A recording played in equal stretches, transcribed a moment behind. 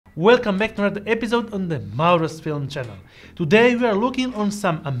Welcome back to another episode on the MAURO'S film channel. Today we are looking on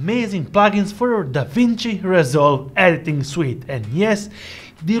some amazing plugins for your Davinci Resolve editing suite, and yes,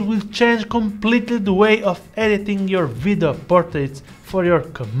 this will change completely the way of editing your video portraits for your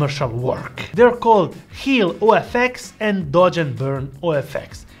commercial work. They're called Heal Ofx and Dodge&Burn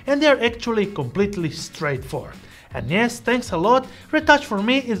Ofx, and they're actually completely straightforward. And yes, thanks a lot,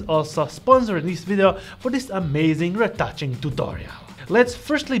 Retouch4ME is also sponsoring this video for this amazing retouching tutorial. Let's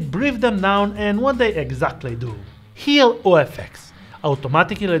firstly brief them down and what they exactly do. Heal Ofx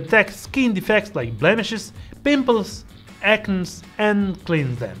automatically detects skin defects like blemishes, pimples, acne, and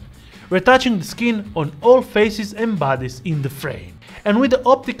cleans them, retouching the skin on all faces and bodies in the frame. And with the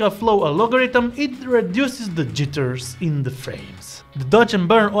optical flow algorithm, it reduces the jitters in the frames. The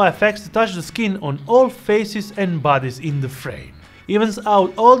Dodge&Burn Ofx detach the skin on all faces and bodies in the frame, evens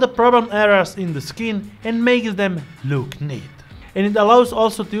out all the problem areas in the skin and makes them look neat. And it allows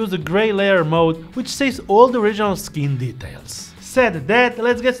also to use the gray layer mode, which saves all the original skin details. Said that,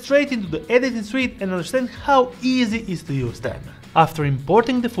 let's get straight into the editing suite and understand how easy it is to use them. After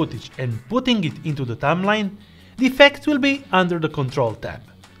importing the footage and putting it into the timeline, the effects will be under the Control tab.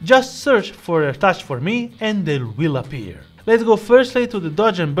 Just search for Retouch4ME and they will appear. Let's go firstly to the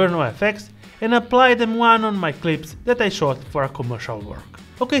Dodge&Burn Ofx and apply them one on my clips that I shot for a commercial work.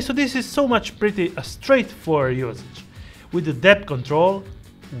 Okay, so this is so much pretty straightforward usage, with the depth control,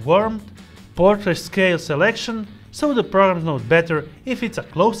 warmth, portrait scale selection, so the program knows better if it's a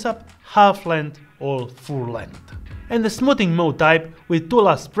close-up, half-length or full-length. And the smoothing mode type with 2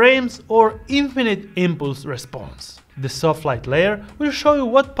 last frames or infinite impulse response. The soft light layer will show you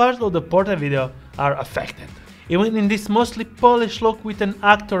what parts of the portrait video are affected. Even in this mostly polished look with an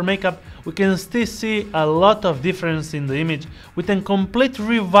actor makeup, we can still see a lot of difference in the image with a complete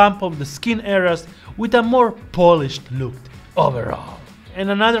revamp of the skin areas with a more polished look overall. And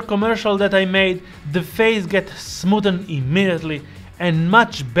another commercial that I made, the face gets smoothened immediately and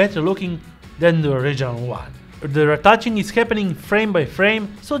much better looking than the original one. The retouching is happening frame by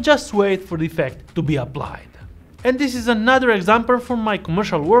frame, so just wait for the effect to be applied. And this is another example from my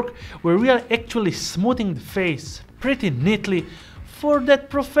commercial work where we are actually smoothing the face pretty neatly for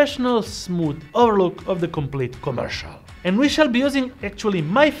that professional smooth overlook of the complete commercial. And we shall be using actually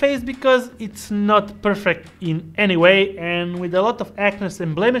my face because it's not perfect in any way, and with a lot of acne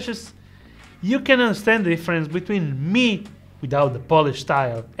and blemishes, you can understand the difference between me without the polished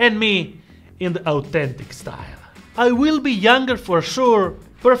style and me in the authentic style. I will be younger for sure,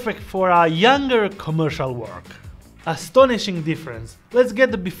 perfect for a younger commercial work. Astonishing difference. Let's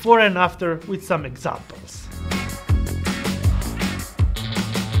get the before and after with some examples.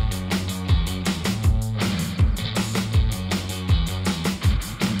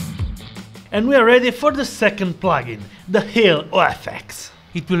 And we are ready for the second plugin, the Heal Ofx.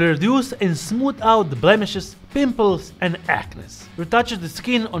 It will reduce and smooth out the blemishes, pimples and acne, retouches the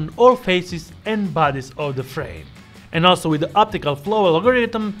skin on all faces and bodies of the frame. And also with the optical flow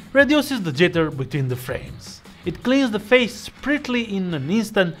algorithm, reduces the jitter between the frames. It cleans the face prettily in an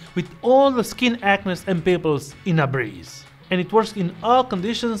instant with all the skin acne and pimples in a breeze. And it works in all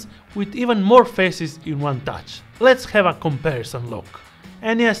conditions with even more faces in one touch. Let's have a comparison look.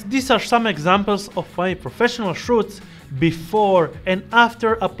 And yes, these are some examples of my professional shoots before and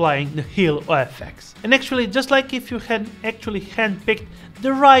after applying the Heal Ofx. And actually, just like if you had actually handpicked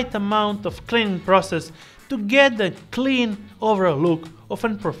the right amount of cleaning process to get the clean overall look of a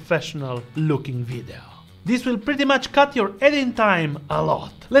professional looking video. This will pretty much cut your editing time a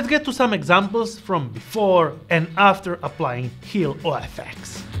lot. Let's get to some examples from before and after applying Heal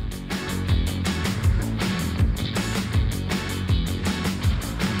Ofx.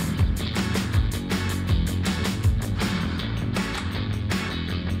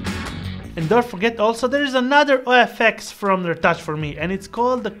 And don't forget also there is another Ofx from Retouch4ME, and it's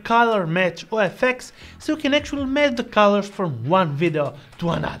called the Color Match Ofx, so you can actually match the colors from one video to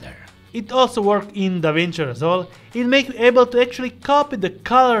another. It also works in Davinci Resolve. It makes you able to actually copy the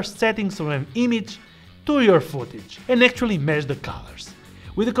color settings of an image to your footage and actually match the colors,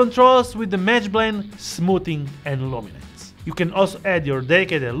 with the controls with the match blend, smoothing and luminance. You can also add your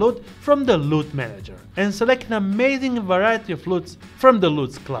dedicated LUT from the LUT manager and select an amazing variety of LUTs from the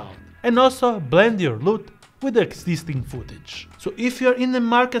LUTs cloud, and also blend your LUT with the existing footage. So if you're in the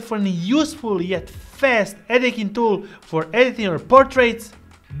market for a useful yet fast editing tool for editing your portraits,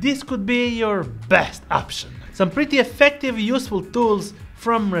 this could be your best option. Some pretty effective useful tools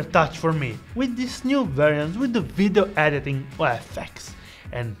from Retouch4ME with this new variant with the video editing Ofx.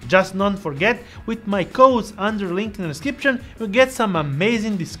 And just don't forget, with my codes under link in the description, you get some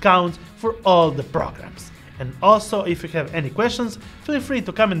amazing discounts for all the programs. And also, if you have any questions, feel free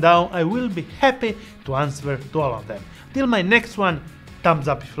to comment down, I will be happy to answer to all of them. Till my next one, thumbs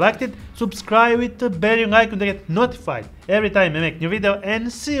up if you liked it, subscribe with the bell icon to get notified every time I make new video,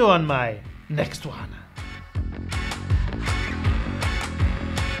 and see you on my next one.